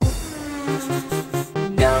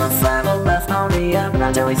Gonna saddle this pony up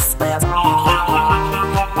until he spits.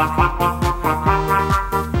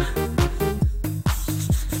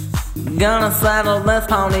 Gonna saddle this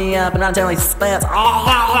pony up until he spits.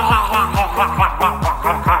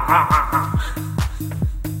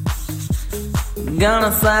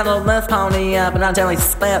 Gonna saddle this pony up until he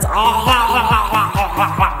spits.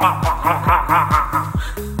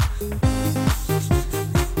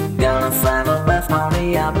 Gonna saddle this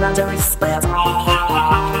pony up until he spits.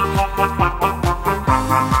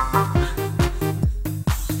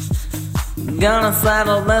 Gonna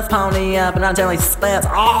saddle this pony up until he spits.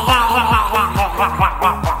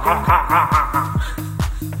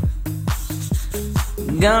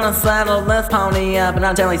 Gonna saddle this pony up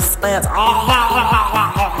until he spits.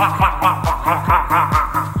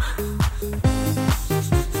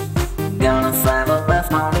 Gonna saddle this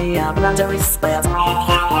pony up until he spits.